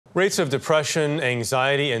Rates of depression,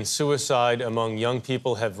 anxiety, and suicide among young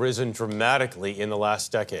people have risen dramatically in the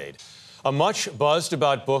last decade. A much buzzed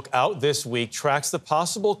about book out this week tracks the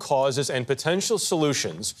possible causes and potential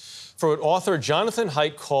solutions for what author Jonathan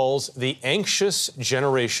Haidt calls the anxious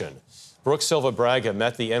generation. Brooke Silva Braga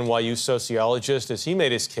met the NYU sociologist as he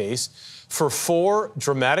made his case for 4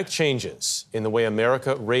 dramatic changes in the way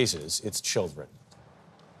America raises its children.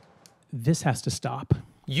 This has to stop.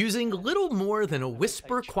 Using little more than a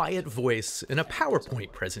whisper-quiet voice in a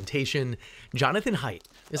PowerPoint presentation, Jonathan Haidt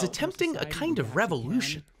is attempting a kind of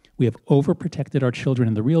revolution. We have overprotected our children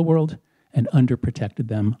in the real world and underprotected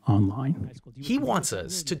them online. He wants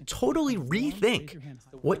us to totally rethink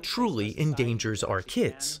what truly endangers our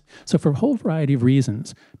kids. So for a whole variety of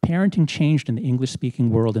reasons, parenting changed in the English-speaking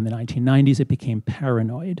world in the 1990s. It became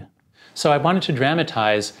paranoid. So I wanted to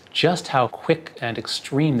dramatize just how quick and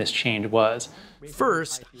extreme this change was.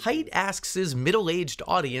 First, Haidt asks his middle-aged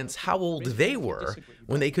audience how old they were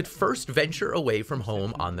when they could first venture away from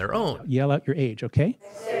home on their own. Yell out your age, okay?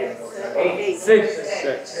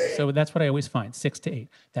 6. So that's what I always find, 6 to 8.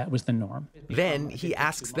 That was the norm. Then he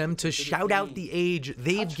asks them to shout out the age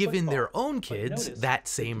they've given their own kids that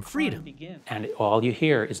same freedom. And all you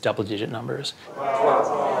hear is double-digit numbers.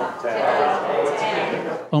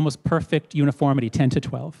 Almost perfect uniformity, 10 to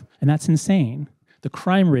 12. And that's insane. The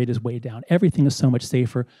crime rate is way down. Everything is so much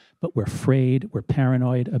safer, but we're afraid, we're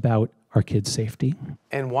paranoid about our kids' safety.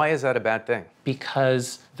 And why is that a bad thing?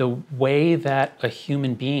 Because the way that a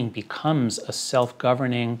human being becomes a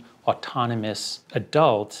self-governing, autonomous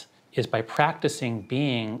adult is by practicing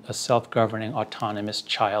being a self-governing, autonomous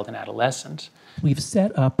child and adolescent. We've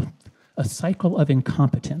set up a cycle of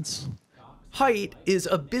incompetence. Haidt is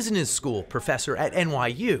a business school professor at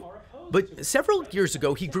NYU. But several years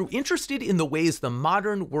ago, he grew interested in the ways the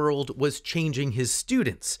modern world was changing his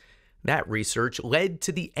students. That research led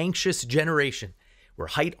to the anxious generation, where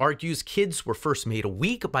Haidt argues kids were first made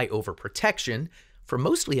weak by overprotection for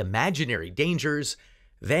mostly imaginary dangers,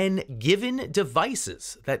 then given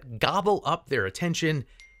devices that gobble up their attention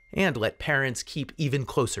and let parents keep even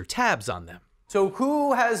closer tabs on them. So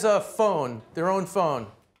who has a phone, their own phone?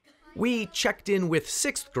 We checked in with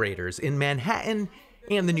 6th graders in Manhattan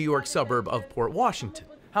and the New York suburb of Port Washington.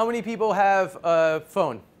 How many people have a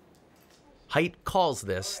phone? Haidt calls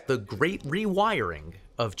this the great rewiring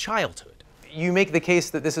of childhood. You make the case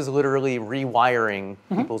that this is literally rewiring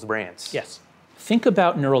people's brains. Yes. Think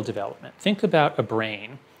about neural development. Think about a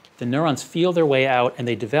brain. The neurons feel their way out and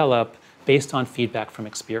they develop based on feedback from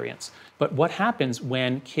experience. But what happens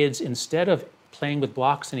when kids, instead of playing with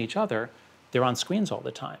blocks and each other, they're on screens all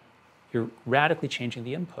the time? You're radically changing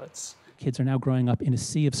the inputs. Kids are now growing up in a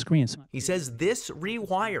sea of screens. He says this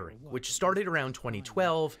rewiring, which started around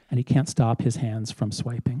 2012, and he can't stop his hands from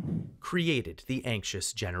swiping, created the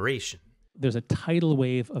anxious generation. There's a tidal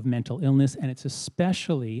wave of mental illness, and it's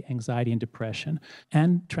especially anxiety and depression.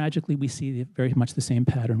 And tragically, we see very much the same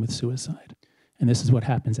pattern with suicide. And this is what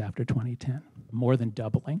happens after 2010, more than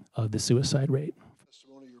doubling of the suicide rate.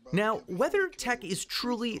 Now, whether tech is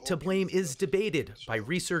truly to blame is debated by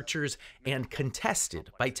researchers and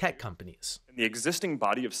contested by tech companies. The existing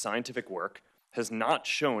body of scientific work has not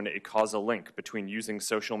shown a causal link between using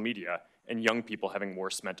social media and young people having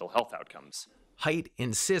worse mental health outcomes. Haidt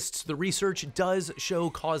insists the research does show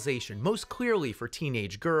causation, most clearly for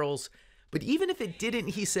teenage girls. But even if it didn't,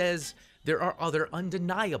 he says, there are other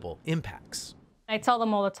undeniable impacts. I tell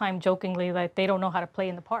them all the time jokingly that they don't know how to play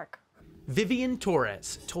in the park. Vivian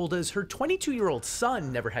Torres told us her 22-year-old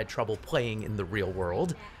son never had trouble playing in the real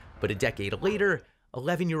world, but a decade later,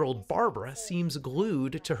 11-year-old Barbara seems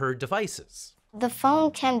glued to her devices. The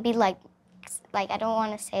phone can be like I don't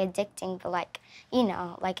want to say addicting, but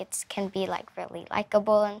it can be really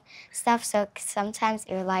likable and stuff. So sometimes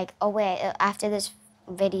you're like, oh wait, after this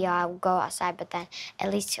video I'll go outside, but then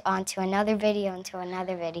at least on to another video and to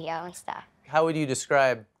another video and stuff. How would you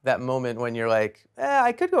describe that moment when you're like,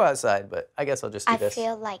 I could go outside, but I guess I'll just do this? I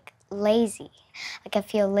feel lazy. I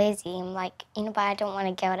feel lazy. I'm but I don't want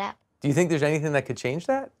to get up. Do you think there's anything that could change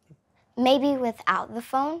that? Maybe without the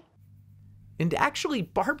phone. And actually,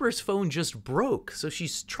 Barbara's phone just broke, so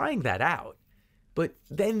she's trying that out. But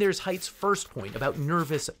then there's Haidt's first point about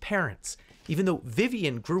nervous parents. Even though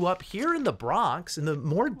Vivian grew up here in the Bronx in the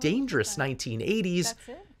more dangerous 1980s,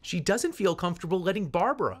 she doesn't feel comfortable letting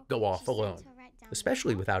Barbara go off alone,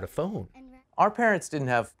 especially without a phone. Our parents didn't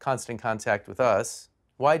have constant contact with us.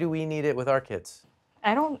 Why do we need it with our kids?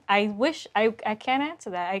 I wish I can't answer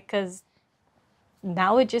that because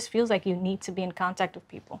now it just feels like you need to be in contact with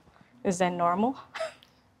people. Is that normal?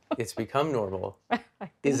 It's become normal. I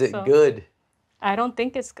think Is it so. good? I don't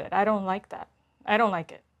think it's good. I don't like that. I don't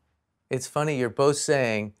like it. It's funny, you're both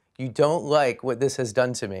saying you don't like what this has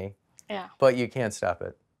done to me, Yeah. but you can't stop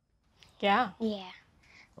it. Yeah. Yeah.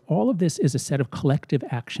 All of this is a set of collective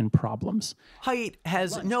action problems. Haidt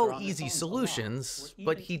has no easy solutions,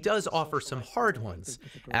 but he does offer some hard ones,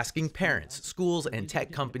 asking parents, schools, and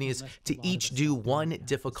tech companies to each do one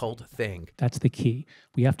difficult thing. That's the key.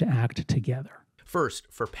 We have to act together. First,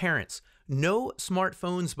 for parents, no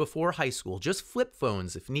smartphones before high school, just flip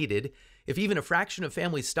phones if needed. If even a fraction of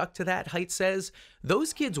families stuck to that, Haidt says,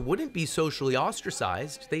 those kids wouldn't be socially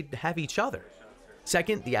ostracized, they'd have each other.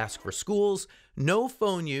 Second, the ask for schools, no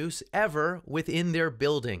phone use ever within their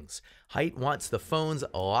buildings. Haidt wants the phones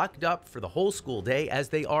locked up for the whole school day as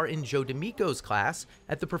they are in Joe D'Amico's class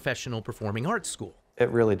at the Professional Performing Arts School.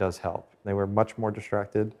 It really does help. They were much more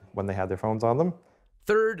distracted when they had their phones on them.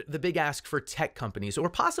 Third, the big ask for tech companies, or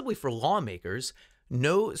possibly for lawmakers,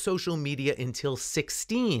 no social media until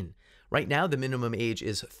 16. Right now, the minimum age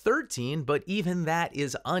is 13, but even that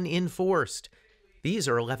is unenforced. These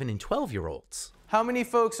are 11 and 12-year-olds. How many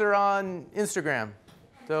folks are on Instagram?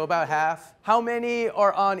 So about half. How many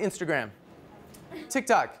are on Instagram?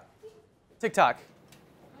 TikTok.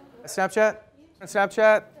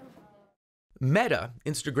 Snapchat. Meta,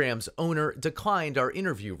 Instagram's owner, declined our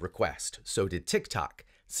interview request. So did TikTok.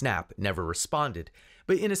 Snap never responded.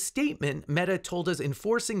 But in a statement, Meta told us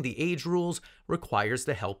enforcing the age rules requires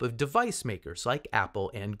the help of device makers like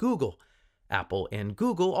Apple and Google. Apple and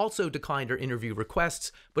Google also declined our interview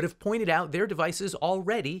requests, but have pointed out their devices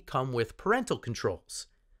already come with parental controls.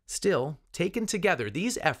 Still, taken together,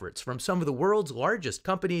 these efforts from some of the world's largest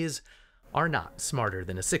companies are not smarter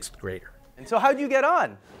than a 6th grader. And so how'd you get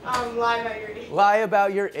on? Lie about your age. Lie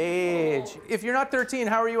about your age. If you're not 13,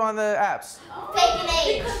 how are you on the apps? Fake an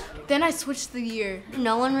age. Then I switched the year.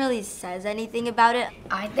 No one really says anything about it.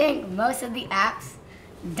 I think most of the apps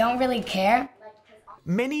don't really care.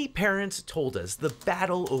 Many parents told us the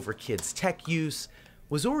battle over kids' tech use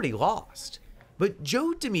was already lost. But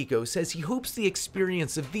Joe D'Amico says he hopes the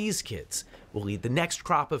experience of these kids will lead the next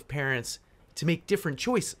crop of parents to make different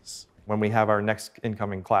choices. When we have our next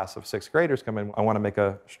incoming class of 6th graders come in, I want to make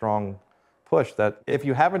a strong push that if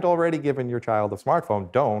you haven't already given your child a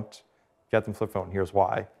smartphone, don't get them a flip phone. Here's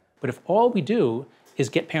why. But if all we do is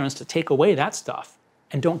get parents to take away that stuff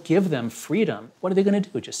and don't give them freedom, what are they going to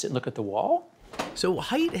do? Just sit and look at the wall? So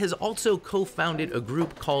Haidt has also co-founded a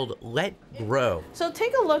group called Let Grow. So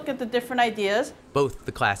take a look at the different ideas. Both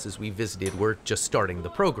the classes we visited were just starting the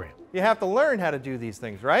program. You have to learn how to do these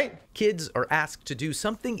things, right? Kids are asked to do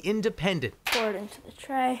something independent. Pour it into the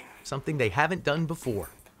tray. Something they haven't done before.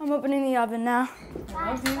 I'm opening the oven now.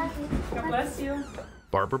 God bless you.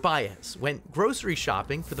 Barbara Baez went grocery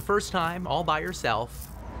shopping for the first time all by herself.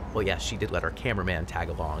 Well, yes, she did let our cameraman tag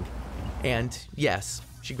along. And yes,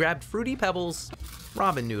 she grabbed Fruity Pebbles,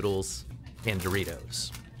 ramen noodles, and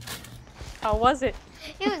Doritos. How was it?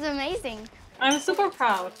 It was amazing. I'm super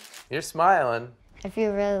proud. You're smiling. I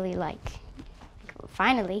feel really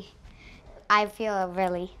finally, I feel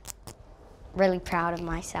really proud of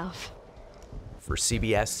myself. For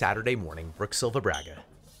CBS Saturday Morning, Brooke Silva Braga,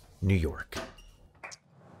 New York.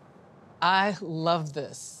 I love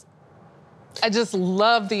this. I just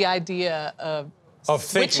love the idea of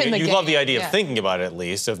thinking. You love the idea of thinking about it, at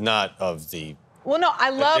least, not of the. Well, no,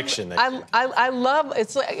 I love. Addiction I love.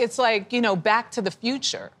 It's like Back to the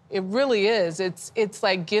Future. It really is. It's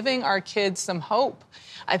like giving our kids some hope.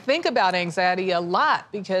 I think about anxiety a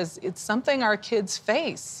lot because it's something our kids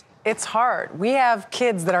face. It's hard. We have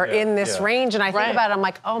kids that are in this range, and I think about it, I'm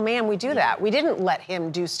like, oh man, we do that. We didn't let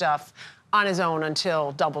him do stuff on his own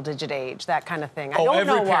until double-digit age, that kind of thing. I don't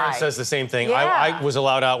know why. Every parent says the same thing. Yeah. I was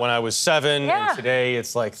allowed out when I was 7, and today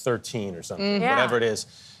it's like 13 or something, whatever it is.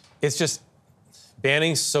 It's just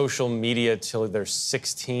banning social media till they're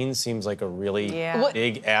 16 seems like a really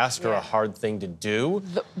big ask or a hard thing to do.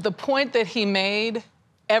 The point that he made,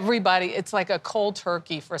 everybody, it's like a cold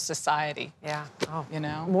turkey for society. Yeah. Oh.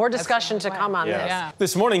 More discussion to come on this. Yeah.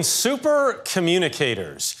 This morning, Super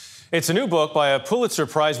Communicators. It's a new book by a Pulitzer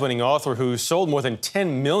Prize-winning author who sold more than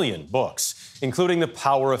 10 million books, including The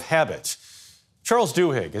Power of Habit. Charles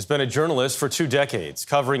Duhigg has been a journalist for 2 decades,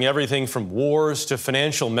 covering everything from wars to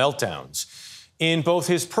financial meltdowns. In both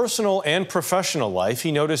his personal and professional life,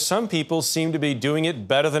 he noticed some people seem to be doing it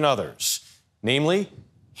better than others, namely,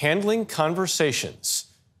 handling conversations.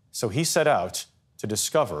 So he set out to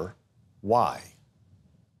discover why.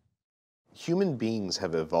 Human beings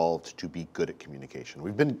have evolved to be good at communication.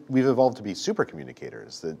 We've evolved to be super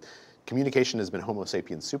communicators. The communication has been Homo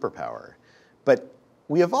sapiens' superpower. But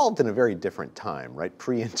we evolved in a very different time, right?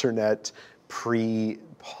 Pre-internet,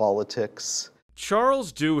 pre-politics.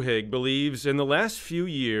 Charles Duhigg believes in the last few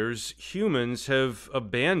years, humans have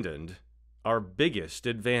abandoned our biggest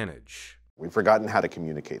advantage. We've forgotten how to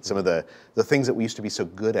communicate. Some of the things that we used to be so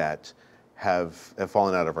good at have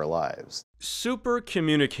fallen out of our lives. Super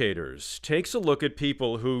Communicators takes a look at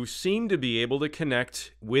people who seem to be able to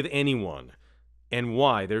connect with anyone and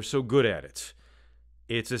why they're so good at it.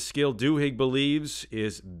 It's a skill Duhigg believes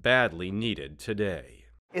is badly needed today.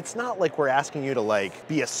 It's not like we're asking you to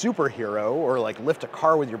be a superhero or lift a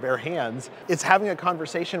car with your bare hands. It's having a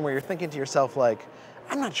conversation where you're thinking to yourself I'm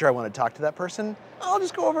not sure I want to talk to that person. I'll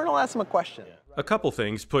just go over and I'll ask them a question. A couple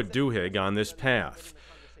things put Duhigg on this path,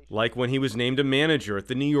 like when he was named a manager at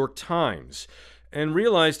the New York Times and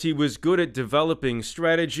realized he was good at developing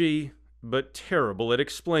strategy but terrible at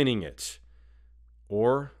explaining it.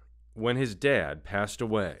 Or when his dad passed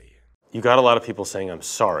away. You got a lot of people saying, I'm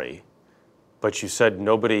sorry, but you said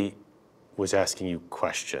nobody was asking you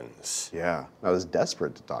questions. Yeah, I was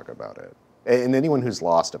desperate to talk about it. And anyone who's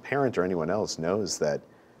lost a parent or anyone else knows that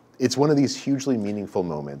it's one of these hugely meaningful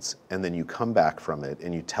moments, and then you come back from it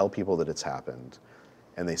and you tell people that it's happened,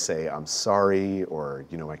 and they say, I'm sorry, or,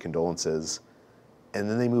 my condolences, and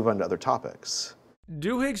then they move on to other topics.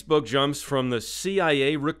 Duhigg's book jumps from the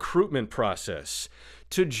CIA recruitment process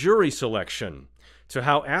to jury selection to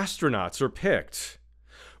how astronauts are picked,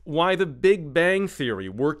 why the Big Bang Theory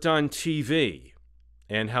worked on TV,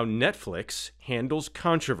 and how Netflix handles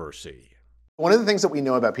controversy. One of the things that we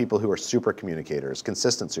know about people who are super communicators,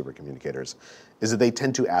 consistent super communicators, is that they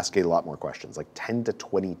tend to ask a lot more questions, 10 to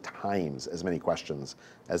 20 times as many questions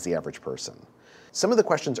as the average person. Some of the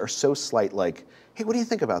questions are so slight, hey, what do you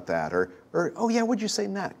think about that? Or oh yeah, what'd you say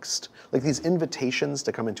next? These invitations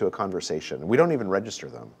to come into a conversation. We don't even register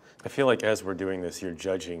them. I feel like as we're doing this, you're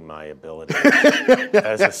judging my ability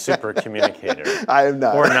as a super communicator. I am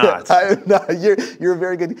not. Or not. I am not. You're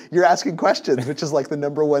very good. You're asking questions, which is the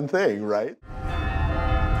 #1 thing, right?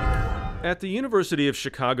 At the University of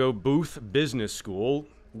Chicago Booth Business School,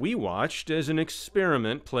 we watched as an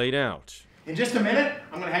experiment played out. In just a minute,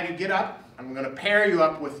 I'm going to have you get up. I'm going to pair you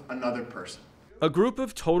up with another person. A group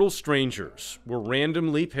of total strangers were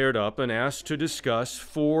randomly paired up and asked to discuss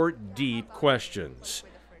 4 deep questions.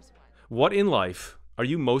 What in life are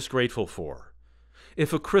you most grateful for?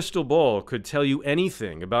 If a crystal ball could tell you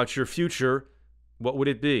anything about your future, what would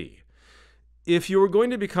it be? If you were going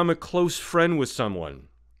to become a close friend with someone,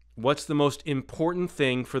 what's the most important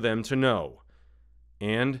thing for them to know?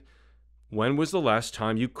 And when was the last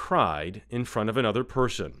time you cried in front of another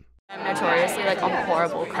person? I'm notoriously a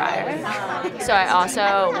horrible crier. So I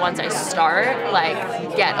also, once I start,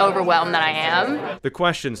 get overwhelmed that I am. The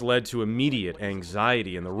questions led to immediate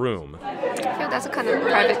anxiety in the room. I feel that's a kind of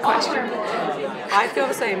private question. I feel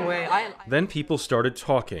the same way. Then people started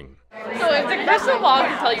talking. So if the crystal ball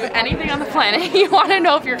can tell you anything on the planet, you want to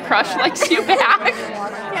know if your crush likes you back.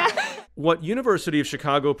 Yeah. What University of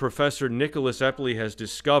Chicago professor Nicholas Epley has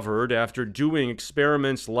discovered after doing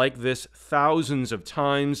experiments like this thousands of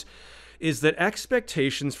times is that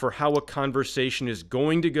expectations for how a conversation is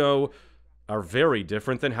going to go are very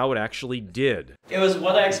different than how it actually did. It was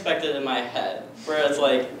what I expected in my head, where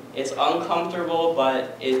it's uncomfortable,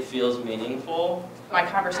 but it feels meaningful. My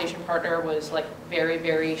conversation partner was very,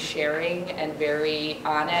 very sharing and very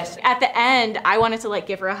honest. At the end, I wanted to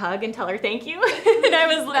give her a hug and tell her thank you. And I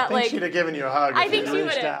was I think she'd have given you a hug. I think she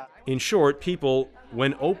would have. In short, people,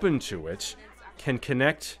 when open to it, can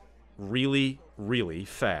connect really, really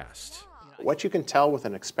fast. What you can tell with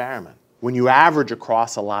an experiment, when you average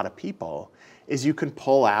across a lot of people, is you can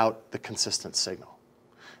pull out the consistent signal.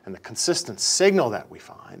 And the consistent signal that we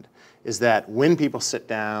find is that when people sit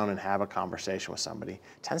down and have a conversation with somebody,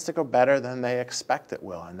 it tends to go better than they expect it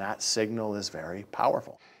will, and that signal is very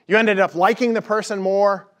powerful. You ended up liking the person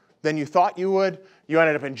more than you thought you would, you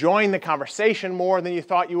ended up enjoying the conversation more than you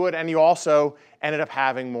thought you would, and you also ended up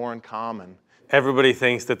having more in common. Everybody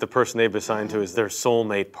thinks that the person they've assigned to is their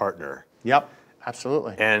soulmate partner. Yep,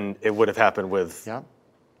 absolutely. And it would have happened with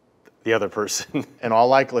the other person. In all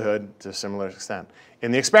likelihood, to a similar extent.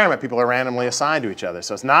 In the experiment, people are randomly assigned to each other.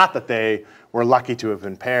 So it's not that they were lucky to have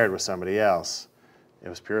been paired with somebody else. It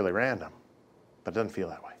was purely random. But it doesn't feel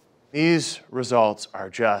that way. These results are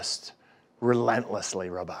just relentlessly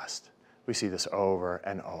robust. We see this over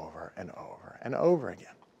and over and over and over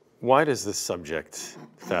again. Why does this subject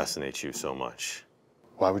fascinate you so much?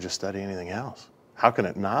 Why would you study anything else? How can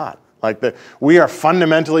it not? We are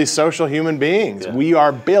fundamentally social human beings. Yeah. We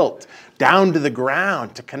are built down to the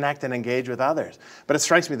ground to connect and engage with others. But it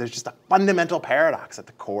strikes me there's just a fundamental paradox at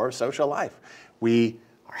the core of social life. We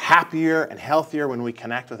are happier and healthier when we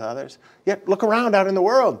connect with others. Yet look around out in the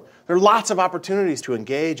world. There are lots of opportunities to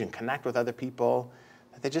engage and connect with other people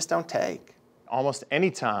that they just don't take. Almost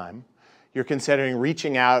any time you're considering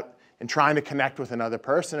reaching out and trying to connect with another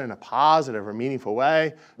person in a positive or meaningful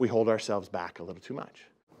way, we hold ourselves back a little too much.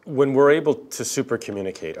 When we're able to super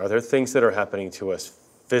communicate, are there things that are happening to us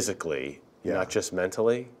physically, not just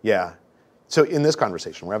mentally? Yeah. So in this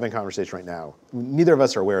conversation, we're having a conversation right now, neither of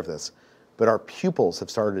us are aware of this, but our pupils have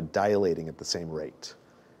started dilating at the same rate.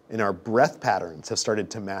 And our breath patterns have started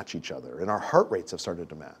to match each other, and our heart rates have started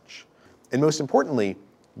to match. And most importantly,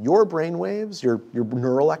 your brain waves, your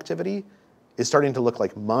neural activity, is starting to look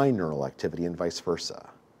like my neural activity and vice versa.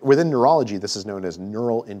 Within neurology, this is known as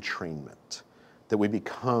neural entrainment, that we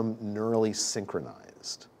become neurally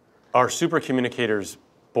synchronized. Are super communicators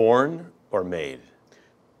born or made?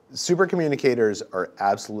 Super communicators are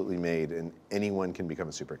absolutely made, and anyone can become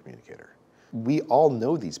a super communicator. We all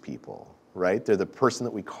know these people, right? They're the person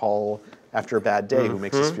that we call after a bad day who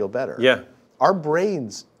makes us feel better. Yeah. Our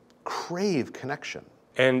brains crave connection.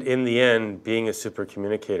 And in the end, being a super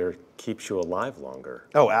communicator keeps you alive longer.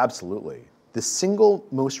 Oh, absolutely. The single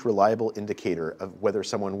most reliable indicator of whether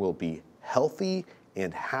someone will be healthy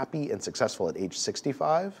and happy and successful at age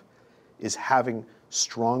 65 is having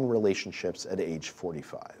strong relationships at age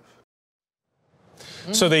 45.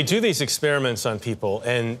 So they do these experiments on people,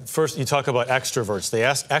 and first you talk about extroverts. They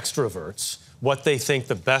ask extroverts what they think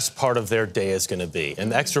the best part of their day is going to be.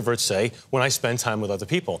 And the extroverts say, when I spend time with other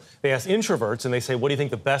people. They ask introverts, and they say, what do you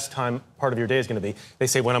think the best part of your day is going to be? They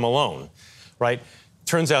say, when I'm alone, right?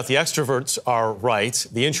 Turns out the extroverts are right,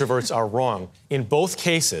 the introverts are wrong. In both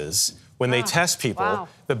cases, when they test people,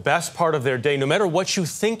 the best part of their day, no matter what you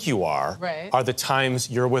think you are the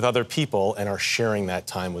times you're with other people and are sharing that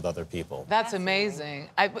time with other people. That's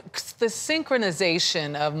amazing. The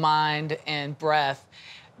synchronization of mind and breath,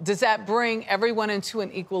 does that bring everyone into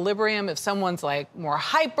an equilibrium? If someone's like more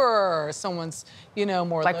hyper or someone's,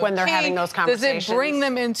 more like when they're having those conversations? Does it bring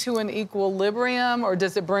them into an equilibrium, or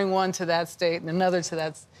does it bring one to that state and another to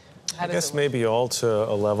that? I guess maybe all to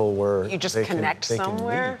a level where you just connect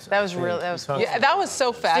somewhere. That was really, that was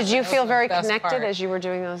so fast. Did you feel very connected as you were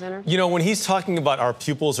doing those interviews? When he's talking about our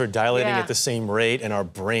pupils are dilating at the same rate and our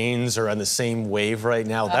brains are on the same wave right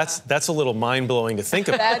now, that's a little mind-blowing to think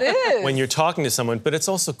about. That is. When you're talking to someone, but it's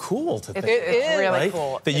also cool to think about. It's really right?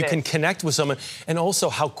 cool. That you can connect with someone, and also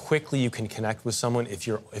how quickly you can connect with someone if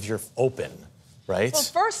you're open. Right? Well,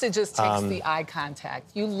 first it just takes the eye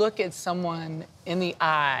contact. You look at someone in the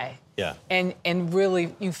eye, and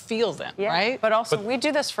really you feel them, right? But also, we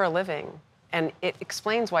do this for a living, and it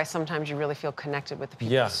explains why sometimes you really feel connected with the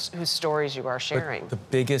people whose stories you are sharing. But the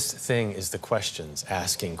biggest thing is the questions,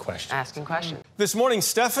 asking questions. Asking questions. This morning,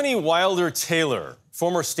 Stefanie Wilder Taylor,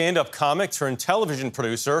 former stand-up comic turned television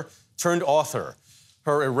producer turned author.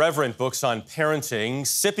 Her irreverent books on parenting,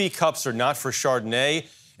 Sippy Cups Are Not for Chardonnay,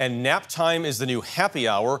 and Nap Time is the New Happy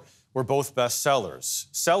Hour were both bestsellers,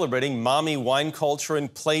 celebrating mommy wine culture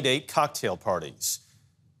and playdate cocktail parties.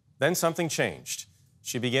 Then something changed.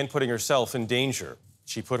 She began putting herself in danger.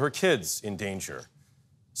 She put her kids in danger.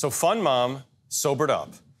 So Fun Mom sobered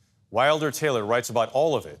up. Wilder Taylor writes about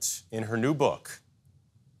all of it in her new book,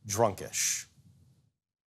 Drunkish.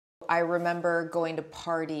 I remember going to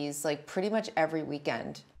parties like pretty much every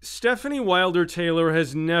weekend. Stefanie Wilder Taylor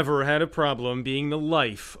has never had a problem being the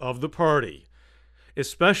life of the party,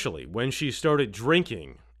 especially when she started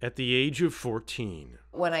drinking at the age of 14.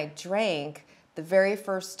 When I drank, the very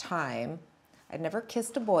first time, I'd never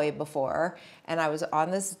kissed a boy before, and I was on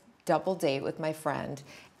this double date with my friend,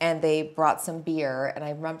 and they brought some beer, and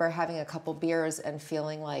I remember having a couple beers and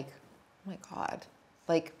feeling like, oh my God,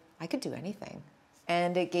 like I could do anything.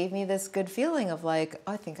 And it gave me this good feeling of like,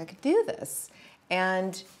 oh, I think I could do this.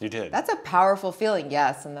 And you did. That's a powerful feeling,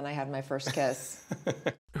 yes. And then I had my first kiss.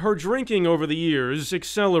 Her drinking over the years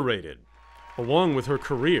accelerated, along with her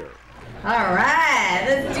career. All right,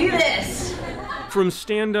 let's do this. From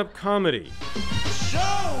stand-up comedy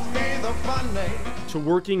to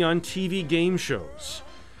working on TV game shows,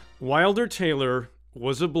 Wilder Taylor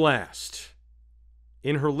was a blast.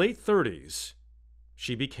 In her late 30s,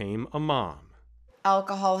 she became a mom.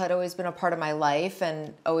 Alcohol had always been a part of my life,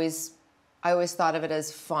 and I always thought of it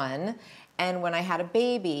as fun. And when I had a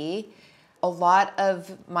baby, a lot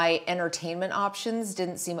of my entertainment options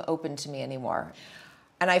didn't seem open to me anymore.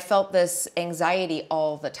 And I felt this anxiety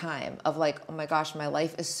all the time of like, oh my gosh, my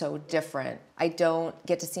life is so different. I don't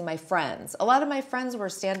get to see my friends. A lot of my friends were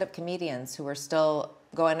stand-up comedians who were still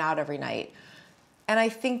going out every night. And I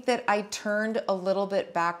think that I turned a little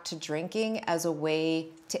bit back to drinking as a way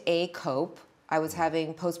to cope. I was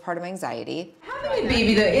having postpartum anxiety. Having a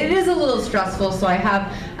baby, though, it is a little stressful, so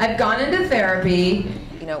I've gone into therapy.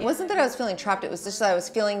 You know, it wasn't that I was feeling trapped, it was just that I was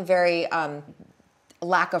feeling very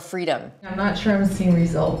lack of freedom. I'm not sure I'm seeing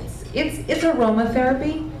results. It's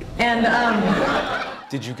aromatherapy, and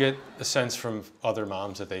Did you get a sense from other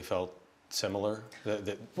moms that they felt similar?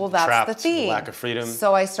 Well, that's trapped, the thing. lack of freedom?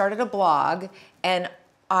 So I started a blog, and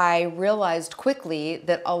I realized quickly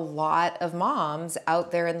that a lot of moms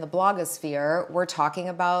out there in the blogosphere were talking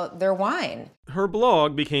about their wine. Her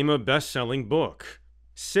blog became a best-selling book.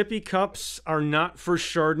 Sippy Cups Are Not for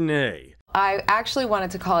Chardonnay. I actually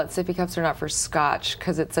wanted to call it Sippy Cups Are Not for Scotch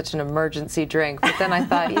because it's such an emergency drink, but then I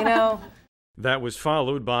thought, you know. That was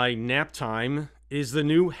followed by Nap Time is the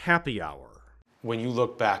New Happy Hour. When you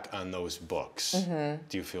look back on those books,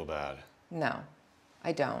 do you feel bad? No,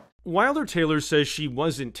 I don't. Wilder Taylor says she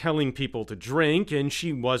wasn't telling people to drink and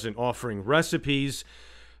she wasn't offering recipes,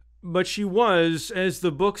 but she was, as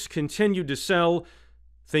the books continued to sell,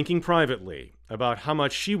 thinking privately about how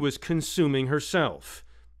much she was consuming herself,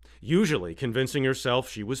 usually convincing herself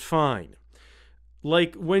she was fine.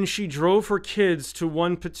 Like when she drove her kids to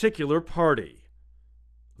one particular party,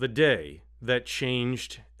 the day that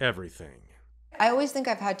changed everything. I always think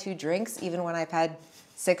I've had 2 drinks, even when I've had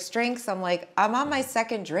 6 drinks. I'm like, I'm on my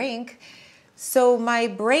 2nd drink. So my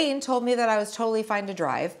brain told me that I was totally fine to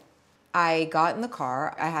drive. I got in the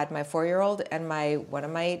car. I had my 4-year-old and one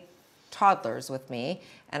of my toddlers with me,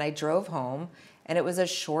 and I drove home, and it was a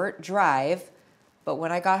short drive. But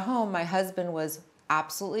when I got home, my husband was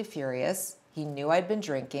absolutely furious. He knew I'd been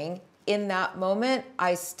drinking. In that moment,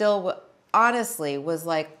 I still honestly was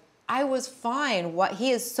like, I was fine. What?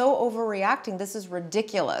 He is so overreacting. This is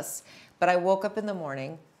ridiculous. But I woke up in the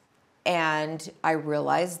morning and I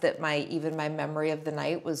realized that even my memory of the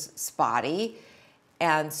night was spotty.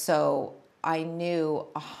 And so I knew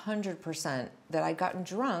 100% that I'd gotten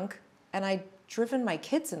drunk and I'd driven my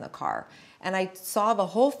kids in the car. And I saw the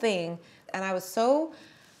whole thing and I was so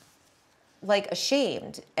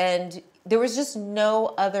ashamed. And there was just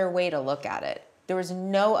no other way to look at it. There was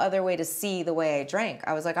no other way to see the way I drank.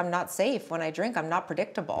 I was like, I'm not safe when I drink. I'm not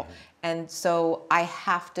predictable. And so I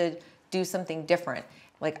have to do something different.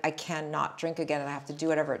 Like, I cannot drink again and I have to do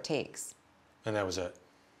whatever it takes. And that was it?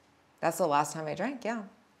 That's the last time I drank, yeah.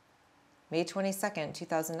 May 22nd,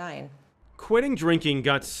 2009. Quitting drinking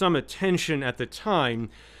got some attention at the time,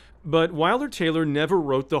 but Wilder Taylor never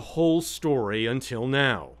wrote the whole story until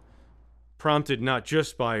now. Prompted not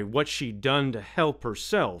just by what she'd done to help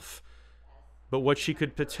herself, but what she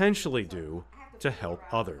could potentially do to help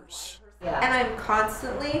others. And I'm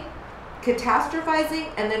constantly catastrophizing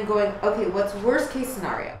and then going, okay, what's worst case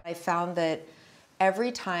scenario? I found that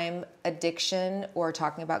every time addiction or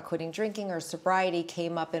talking about quitting drinking or sobriety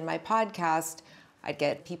came up in my podcast, I'd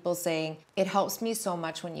get people saying, it helps me so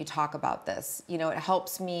much when you talk about this. You know, it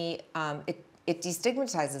helps me, it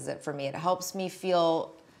destigmatizes it for me. It helps me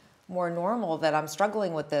feel more normal that I'm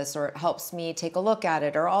struggling with this, or it helps me take a look at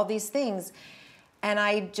it, or all these things. And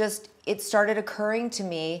it started occurring to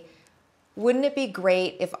me, wouldn't it be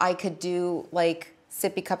great if I could do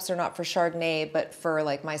Sippy Cups Are Not for Chardonnay, but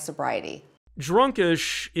for my sobriety?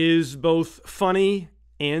 Drunkish is both funny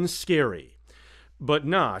and scary, but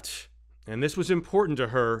not, and this was important to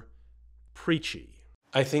her, preachy.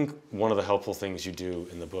 I think one of the helpful things you do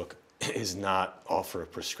in the book is not offer a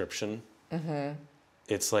prescription.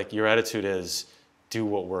 It's like your attitude is, do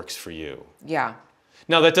what works for you. Yeah.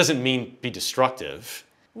 Now, that doesn't mean be destructive.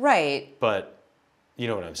 Right. But you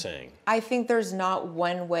know what I'm saying. I think there's not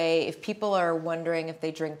one way. If people are wondering if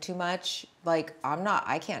they drink too much,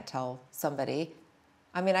 I can't tell somebody.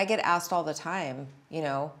 I mean, I get asked all the time,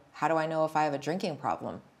 how do I know if I have a drinking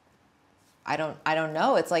problem? I don't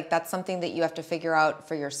know. It's that's something that you have to figure out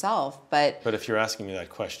for yourself. But if you're asking me that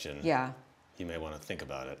question, yeah, you may want to think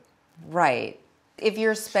about it. Right. If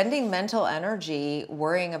you're spending mental energy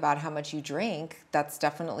worrying about how much you drink, that's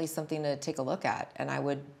definitely something to take a look at. And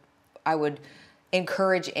I would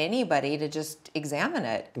encourage anybody to just examine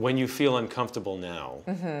it. When you feel uncomfortable now,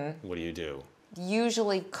 what do you do?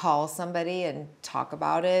 Usually call somebody and talk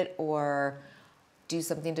about it, or do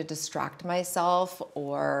something to distract myself,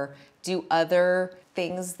 or do other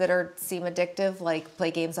things that seem addictive, like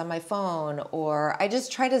play games on my phone, or I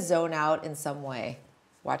just try to zone out in some way.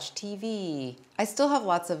 Watch TV. I still have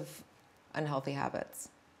lots of unhealthy habits.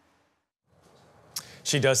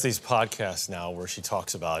 She does these podcasts now where she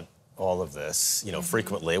talks about all of this,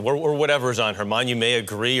 frequently, or whatever's on her mind. You may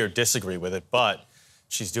agree or disagree with it, but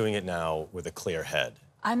she's doing it now with a clear head.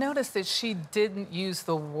 I noticed that she didn't use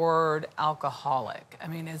the word alcoholic. I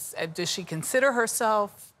mean, does she consider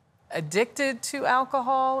herself addicted to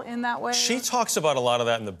alcohol in that way? She talks about a lot of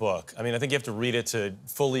that in the book. I mean, I think you have to read it to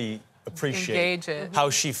fully appreciate Engage it. how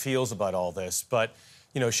she feels about all this. But,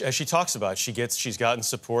 you know, as she talks about, she's gotten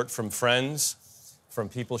support from friends, from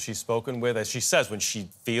people she's spoken with. As she says, when she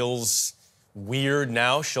feels weird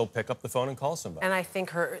now, she'll pick up the phone and call somebody. And I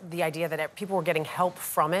think the idea that people were getting help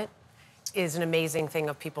from it is an amazing thing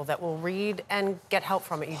of people that will read and get help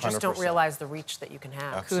from it. You just don't 100%. realize the reach that you can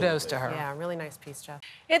have. Absolutely. Kudos to her. Yeah, really nice piece, Jeff.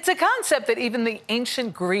 It's a concept that even the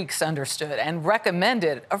ancient Greeks understood and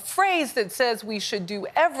recommended, a phrase that says we should do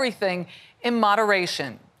everything in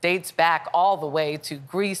moderation. Dates back all the way to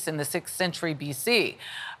Greece in the 6th century BC.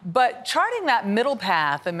 But charting that middle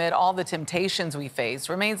path amid all the temptations we face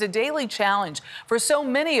remains a daily challenge for so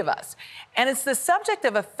many of us. And it's the subject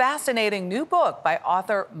of a fascinating new book by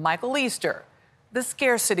author Michael Easter, The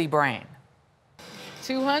Scarcity Brain.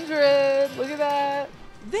 200, look at that.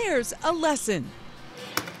 There's a lesson.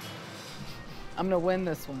 I'm gonna win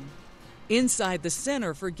this one. Inside the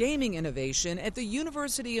Center for Gaming Innovation at the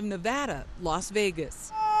University of Nevada, Las Vegas.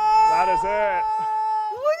 That is it.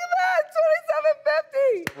 Look at that,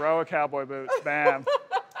 2750. Row of cowboy boots, bam.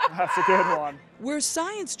 That's a good one. Where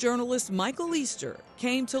science journalist Michael Easter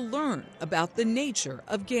came to learn about the nature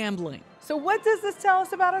of gambling. So what does this tell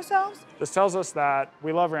us about ourselves? This tells us that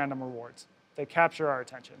we love random rewards. They capture our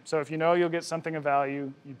attention. So if you know you'll get something of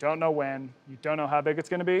value, you don't know when, you don't know how big it's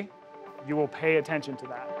gonna be, you will pay attention to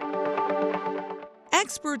that.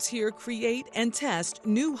 Experts here create and test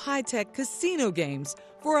new high-tech casino games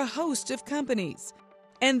for a host of companies.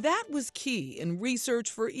 And that was key in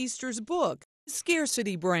research for Easter's book,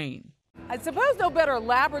 Scarcity Brain. I suppose no better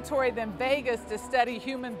laboratory than Vegas to study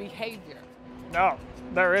human behavior. No,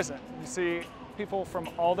 there isn't. You see people from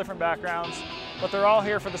all different backgrounds, but they're all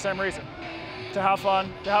here for the same reason. To have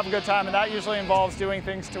fun, to have a good time, and that usually involves doing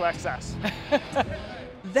things to excess.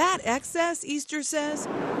 That excess, Easter says,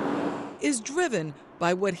 is driven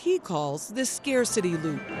by what he calls the scarcity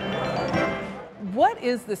loop. What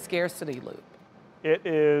is the scarcity loop? It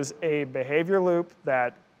is a behavior loop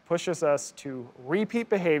that pushes us to repeat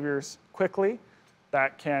behaviors quickly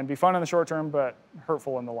that can be fun in the short term but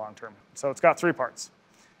hurtful in the long term. So it's got 3 parts.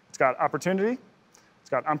 It's got opportunity, it's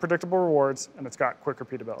got unpredictable rewards, and it's got quick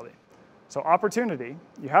repeatability. So opportunity,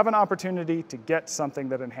 you have an opportunity to get something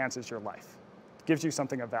that enhances your life, gives you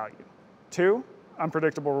something of value. 2,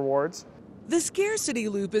 unpredictable rewards. The scarcity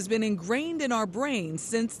loop has been ingrained in our brains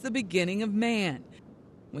since the beginning of man,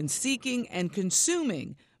 when seeking and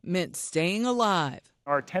consuming meant staying alive.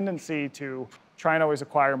 Our tendency to try and always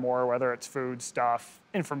acquire more, whether it's food, stuff,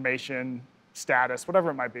 information, status, whatever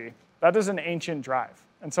it might be, that is an ancient drive.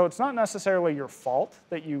 And so it's not necessarily your fault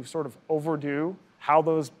that you sort of overdo how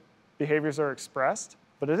those behaviors are expressed,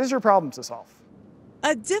 but it is your problem to solve.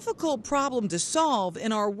 A difficult problem to solve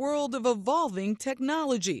in our world of evolving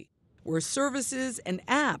technology, where services and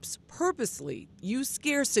apps purposely use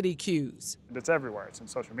scarcity cues. It's everywhere. It's in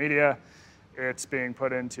social media. It's being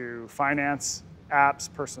put into finance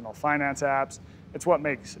apps, personal finance apps. It's what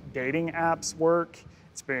makes dating apps work.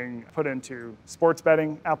 It's being put into sports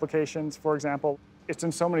betting applications, for example. It's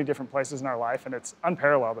in so many different places in our life, and it's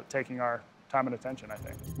unparalleled at taking our time and attention, I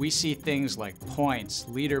think. We see things like points,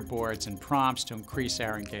 leaderboards, and prompts to increase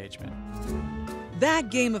our engagement. That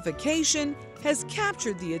gamification has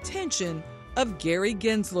captured the attention of Gary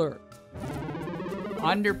Gensler.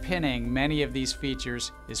 Underpinning many of these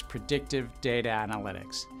features is predictive data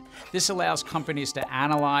analytics. This allows companies to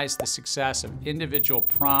analyze the success of individual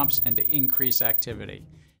prompts and to increase activity.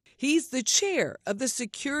 He's the chair of the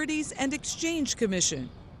Securities and Exchange Commission.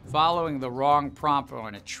 Following the wrong prompt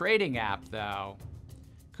on a trading app, though,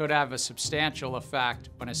 could have a substantial effect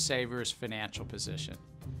on a saver's financial position.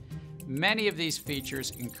 Many of these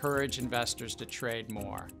features encourage investors to trade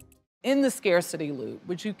more. In the scarcity loop,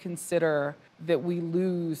 would you consider that we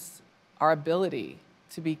lose our ability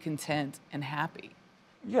to be content and happy?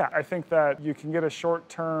 Yeah, I think that you can get a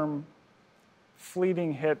short-term,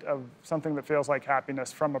 fleeting hit of something that feels like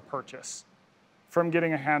happiness from a purchase, from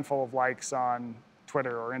getting a handful of likes on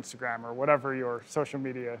Twitter or Instagram or whatever your social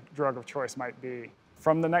media drug of choice might be,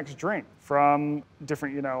 from the next drink, from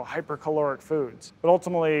different, hypercaloric foods. But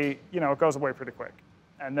ultimately, it goes away pretty quick.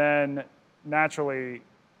 And then naturally,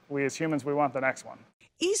 we as humans, we want the next one.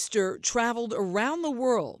 Easter traveled around the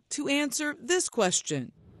world to answer this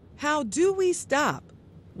question: how do we stop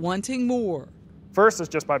wanting more? First is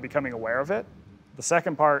just by becoming aware of it. The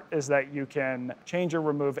second part is that you can change or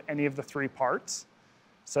remove any of the 3 parts.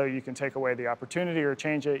 So you can take away the opportunity or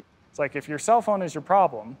change it. It's like if your cell phone is your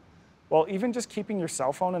problem, well, even just keeping your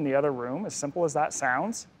cell phone in the other room, as simple as that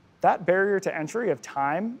sounds, that barrier to entry of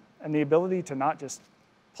time and the ability to not just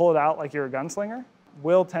pull it out like you're a gunslinger,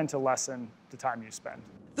 will tend to lessen the time you spend.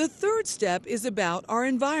 The third step is about our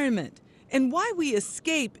environment and why we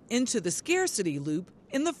escape into the scarcity loop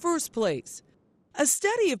in the first place. A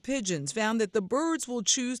study of pigeons found that the birds will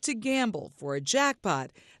choose to gamble for a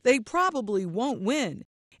jackpot they probably won't win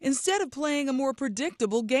instead of playing a more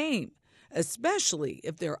predictable game, especially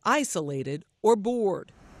if they're isolated or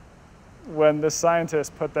bored. When the scientists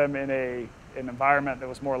put them in an environment that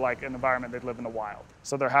was more like an environment they'd live in the wild.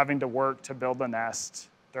 So they're having to work to build a nest,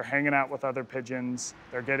 they're hanging out with other pigeons,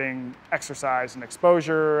 they're getting exercise and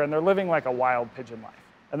exposure, and they're living like a wild pigeon life.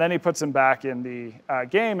 And then he puts them back in the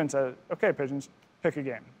game and says, okay, pigeons, pick a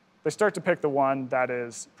game. They start to pick the one that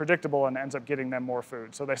is predictable and ends up getting them more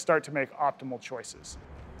food. So they start to make optimal choices.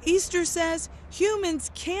 Easter says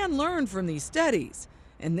humans can learn from these studies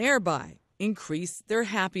and thereby increase their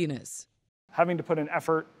happiness. Having to put in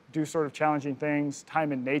effort, do sort of challenging things,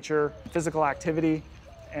 time in nature, physical activity,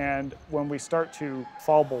 and when we start to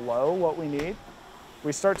fall below what we need,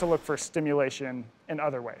 we start to look for stimulation in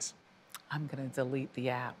other ways. I'm gonna delete the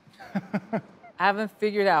app. I haven't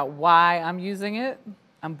figured out why I'm using it.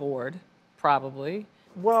 I'm bored, probably.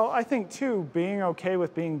 Well, I think too, being okay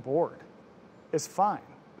with being bored is fine.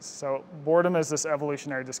 So boredom is this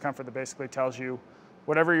evolutionary discomfort that basically tells you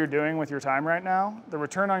whatever you're doing with your time right now, the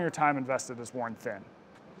return on your time invested is worn thin.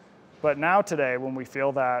 But now today, when we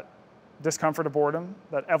feel that discomfort of boredom,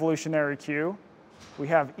 that evolutionary cue, we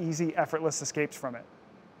have easy, effortless escapes from it.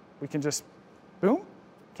 We can just, boom,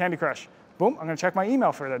 Candy Crush. Boom, I'm gonna check my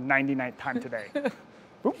email for the 99th time today.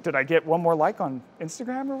 Boom, did I get one more like on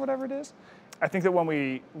Instagram or whatever it is? I think that when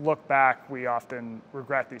we look back, we often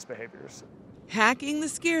regret these behaviors. Hacking the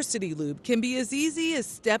scarcity loop can be as easy as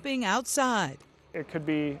stepping outside. It could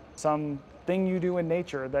be some thing you do in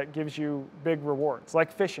nature that gives you big rewards,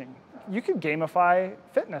 like fishing. You could gamify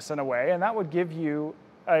fitness in a way, and that would give you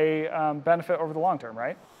a benefit over the long term,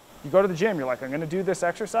 right? You go to the gym, you're like, I'm gonna do this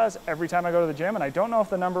exercise every time I go to the gym, and I don't know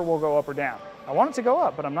if the number will go up or down. I want it to go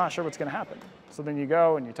up, but I'm not sure what's gonna happen. So then you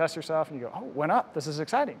go and you test yourself and you go, oh, it went up, this is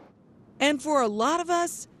exciting. And for a lot of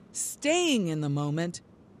us, staying in the moment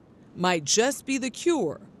might just be the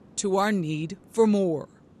cure to our need for more.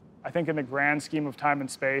 I think in the grand scheme of time and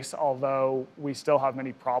space, although we still have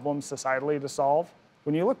many problems societally to solve,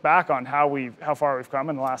 when you look back on how far we've come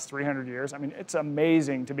in the last 300 years, I mean, it's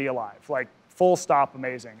amazing to be alive, like full stop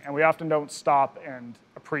amazing. And we often don't stop and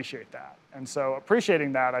appreciate that. And so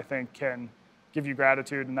appreciating that, I think, can give you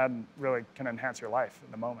gratitude, and that really can enhance your life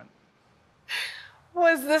in the moment.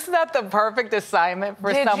 Was this not the perfect assignment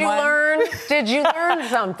for someone? Did you learn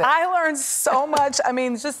something? I learned so much. I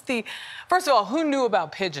mean, just first of all, who knew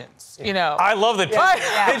about pigeons? You know, I love that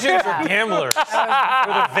pigeons are gamblers. They're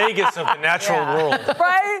the Vegas of the natural world.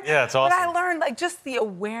 Right? Yeah, it's awesome. But I learned like just the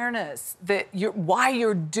awareness that why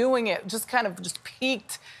you're doing it just kind of just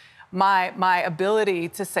piqued my ability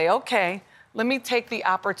to say, okay, let me take the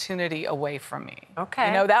opportunity away from me. Okay.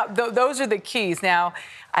 You know, those are the keys. Now,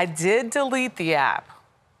 I did delete the app.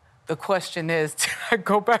 The question is, did I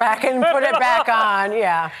go back and put it back on?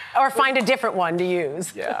 Yeah. Or find a different one to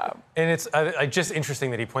use. Yeah. And it's just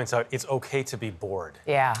interesting that he points out it's okay to be bored.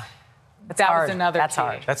 Yeah. That was another That's key.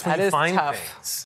 hard. That's when you find things.